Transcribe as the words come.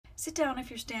Sit down if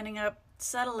you're standing up,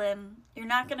 settle in. You're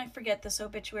not going to forget this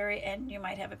obituary and you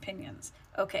might have opinions.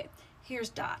 Okay, here's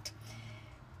Dot.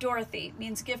 Dorothy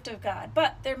means gift of God,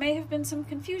 but there may have been some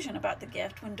confusion about the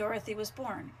gift when Dorothy was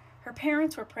born. Her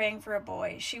parents were praying for a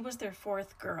boy. She was their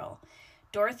fourth girl.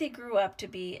 Dorothy grew up to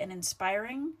be an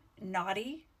inspiring,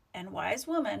 naughty, and wise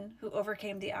woman who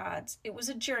overcame the odds. It was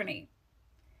a journey.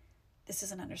 This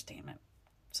is an understatement,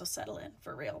 so settle in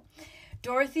for real.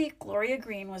 Dorothy Gloria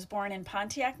Green was born in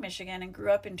Pontiac, Michigan, and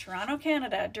grew up in Toronto,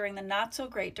 Canada during the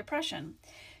not-so-great Depression.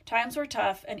 Times were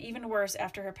tough and even worse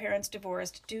after her parents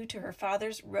divorced due to her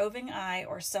father's roving eye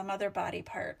or some other body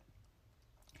part.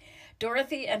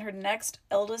 Dorothy and her next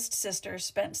eldest sister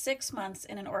spent 6 months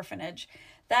in an orphanage.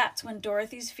 That's when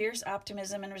Dorothy's fierce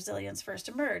optimism and resilience first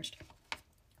emerged.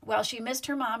 While she missed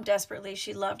her mom desperately,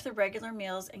 she loved the regular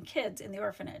meals and kids in the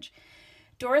orphanage.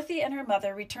 Dorothy and her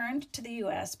mother returned to the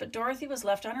U.S., but Dorothy was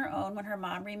left on her own when her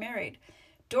mom remarried.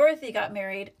 Dorothy got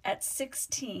married at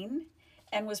 16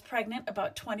 and was pregnant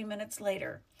about 20 minutes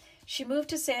later. She moved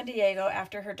to San Diego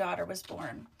after her daughter was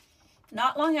born.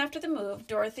 Not long after the move,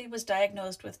 Dorothy was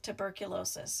diagnosed with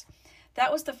tuberculosis.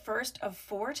 That was the first of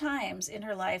 4 times in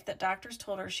her life that doctors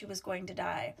told her she was going to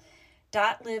die.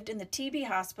 Dot lived in the TB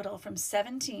hospital from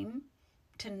 17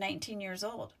 to 19 years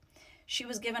old. She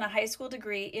was given a high school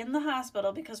degree in the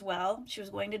hospital because, well, she was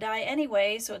going to die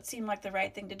anyway, so it seemed like the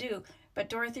right thing to do. But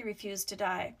Dorothy refused to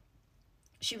die.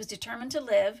 She was determined to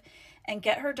live and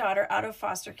get her daughter out of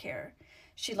foster care.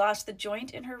 She lost the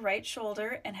joint in her right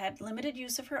shoulder and had limited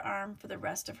use of her arm for the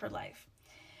rest of her life.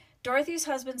 Dorothy's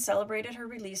husband celebrated her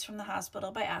release from the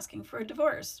hospital by asking for a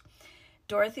divorce.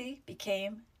 Dorothy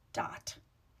became Dot.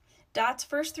 Dot's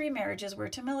first 3 marriages were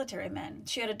to military men.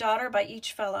 She had a daughter by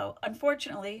each fellow.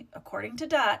 Unfortunately, according to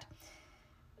Dot,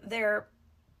 their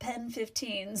pen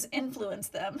 15s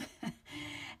influenced them,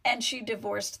 and she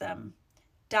divorced them.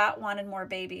 Dot wanted more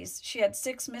babies. She had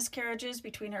 6 miscarriages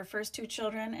between her first 2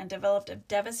 children and developed a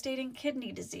devastating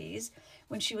kidney disease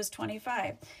when she was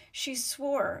 25. She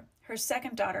swore her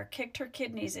second daughter kicked her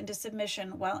kidneys into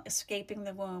submission while escaping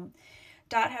the womb.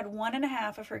 Dot had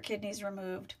 1.5 of her kidneys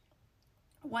removed.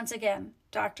 Once again,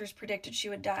 doctors predicted she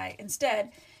would die.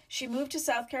 Instead, she moved to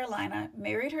South Carolina,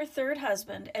 married her 3rd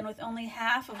husband, and with only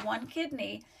half of 1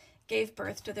 kidney, gave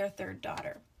birth to their 3rd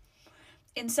daughter.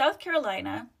 In South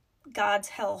Carolina, God's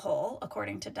hellhole,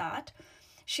 according to Dot,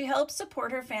 she helped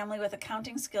support her family with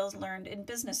accounting skills learned in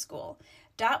business school.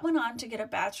 Dot went on to get a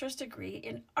bachelor's degree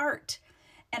in art,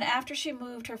 and after she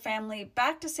moved her family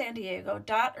back to San Diego,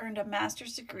 Dot earned a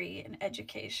master's degree in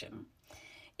education.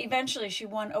 Eventually, she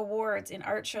won awards in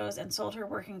art shows and sold her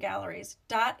work in galleries.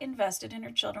 Dot invested in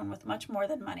her children with much more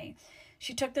than money.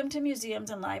 She took them to museums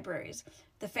and libraries.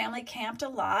 The family camped a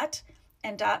lot,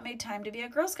 and Dot made time to be a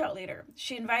Girl Scout leader.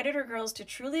 She invited her girls to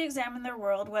truly examine their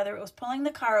world, whether it was pulling the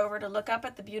car over to look up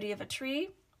at the beauty of a tree,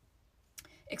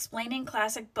 explaining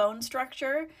classic bone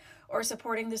structure, or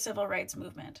supporting the civil rights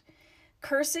movement.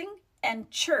 Cursing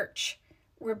and church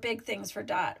were big things for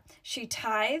Dot. She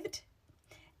tithed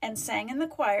and sang in the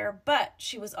choir, but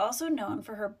she was also known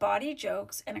for her bawdy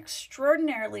jokes and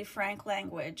extraordinarily frank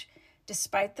language,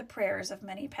 despite the prayers of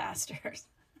many pastors.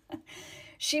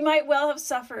 She might well have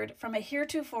suffered from a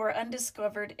heretofore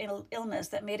undiscovered illness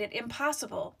that made it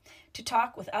impossible to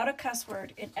talk without a cuss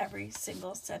word in every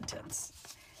single sentence.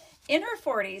 In her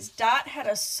 40s, Dot had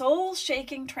a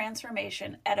soul-shaking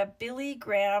transformation at a Billy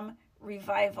Graham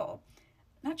revival.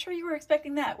 Not sure you were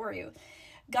expecting that, were you?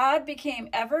 God became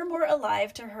ever more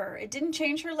alive to her. It didn't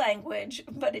change her language,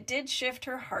 but it did shift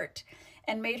her heart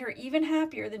and made her even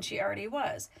happier than she already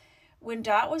was. When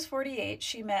Dot was 48,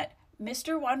 she met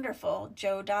Mr. Wonderful,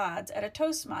 Joe Dodds, at a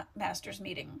Toastmasters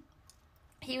meeting.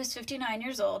 He was 59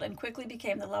 years old and quickly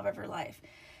became the love of her life.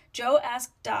 Joe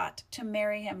asked Dot to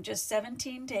marry him just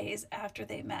 17 days after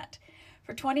they met.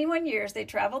 For 21 years, they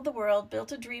traveled the world,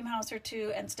 built a dream house or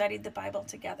 2, and studied the Bible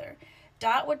together.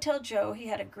 Dot would tell Joe he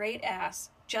had a great ass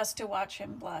just to watch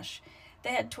him blush.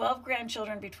 They had 12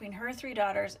 grandchildren between her 3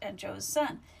 daughters and Joe's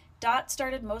son. Dot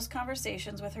started most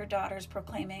conversations with her daughters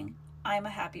proclaiming, "I'm a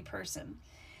happy person."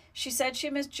 She said she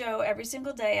missed Joe every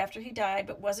single day after he died,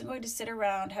 but wasn't going to sit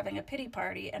around having a pity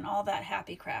party and all that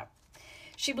happy crap.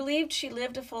 She believed she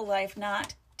lived a full life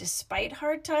not despite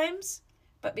hard times,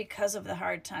 but because of the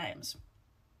hard times.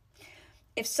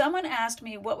 If someone asked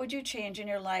me, what would you change in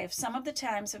your life? Some of the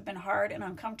times have been hard and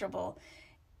uncomfortable.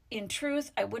 In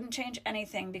truth, I wouldn't change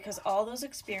anything because all those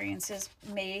experiences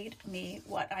made me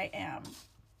what I am.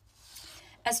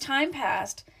 As time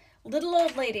passed, little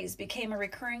old ladies became a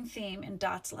recurring theme in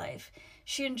Dot's life.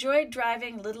 She enjoyed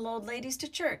driving little old ladies to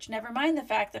church, never mind the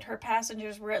fact that her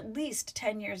passengers were at least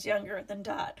 10 years younger than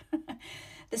Dot.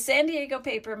 The San Diego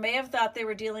paper may have thought they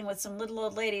were dealing with some little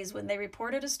old ladies when they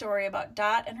reported a story about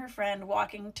Dot and her friend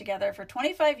walking together for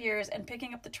 25 years and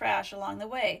picking up the trash along the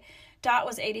way. Dot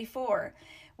was 84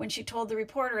 when she told the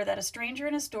reporter that a stranger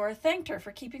in a store thanked her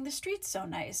for keeping the streets so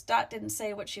nice. Dot didn't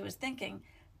say what she was thinking.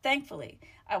 Thankfully,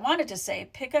 I wanted to say,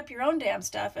 pick up your own damn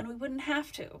stuff and we wouldn't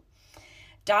have to.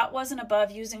 Dot wasn't above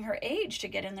using her age to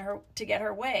get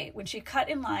her way. When she cut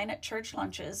in line at church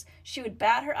lunches, she would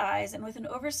bat her eyes and with an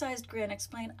oversized grin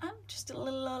explain, I'm just a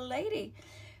little old lady.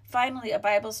 Finally, a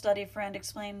Bible study friend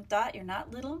explained, Dot, you're not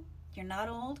little, you're not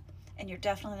old, and you're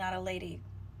definitely not a lady.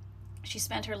 She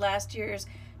spent her last years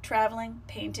traveling,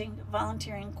 painting,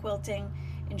 volunteering, quilting,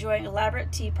 enjoying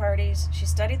elaborate tea parties. She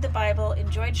studied the Bible,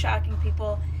 enjoyed shocking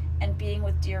people, and being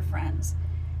with dear friends.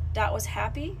 Dot was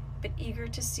happy, but eager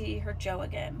to see her Joe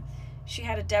again. She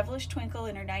had a devilish twinkle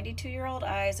in her 92-year-old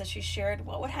eyes as she shared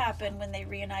what would happen when they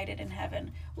reunited in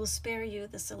heaven. We'll spare you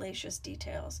the salacious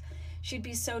details. She'd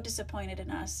be so disappointed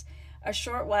in us. A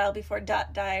short while before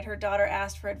Dot died, her daughter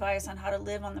asked for advice on how to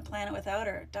live on the planet without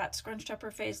her. Dot scrunched up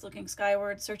her face, looking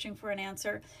skyward, searching for an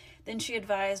answer. Then she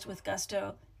advised with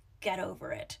gusto, get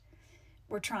over it.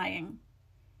 We're trying.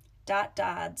 Dot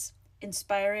Dodds,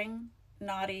 inspiring,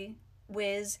 naughty,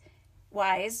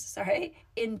 wise,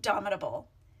 indomitable.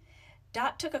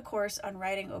 Dot took a course on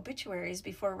writing obituaries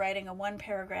before writing a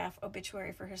one-paragraph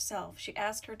obituary for herself. She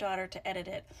asked her daughter to edit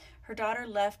it. Her daughter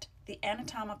left the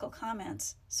anatomical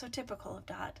comments, so typical of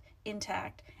Dot,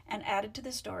 intact, and added to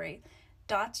the story,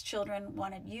 Dot's children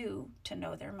wanted you to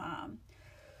know their mom.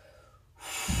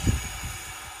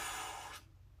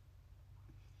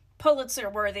 Pulitzer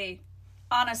worthy,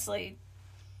 honestly.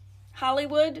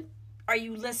 Hollywood, are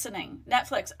you listening?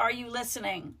 Netflix, are you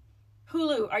listening?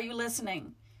 Hulu, are you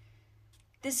listening?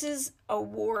 This is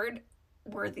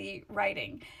award-worthy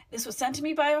writing. This was sent to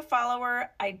me by a follower.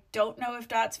 I don't know if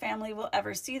Dot's family will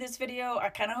ever see this video. I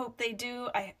kind of hope they do.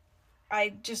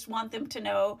 I just want them to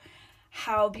know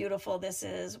how beautiful this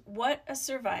is. What a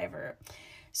survivor.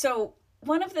 So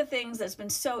one of the things that's been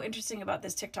so interesting about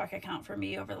this TikTok account for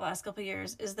me over the last couple of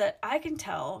years is that I can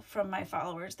tell from my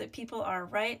followers that people are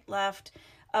right, left,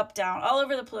 up, down, all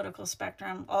over the political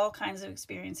spectrum, all kinds of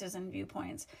experiences and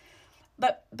viewpoints.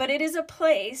 But it is a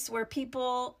place where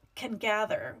people can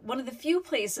gather. One of the few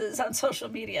places on social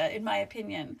media, in my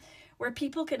opinion, where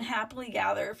people can happily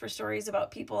gather for stories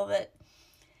about people that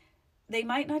they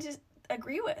might not just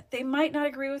agree with. They might not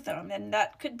agree with them. And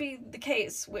that could be the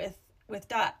case with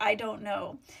Dot. I don't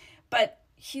know. But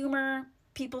humor,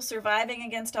 people surviving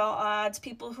against all odds,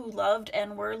 people who loved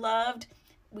and were loved,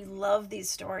 we love these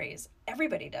stories.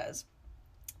 Everybody does.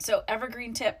 So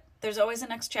evergreen tip, there's always a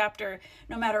next chapter.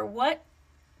 No matter what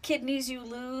kidneys you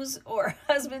lose or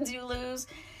husbands you lose,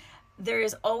 there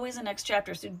is always a next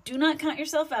chapter. So do not count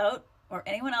yourself out, or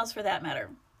anyone else for that matter.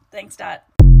 Thanks, Dot.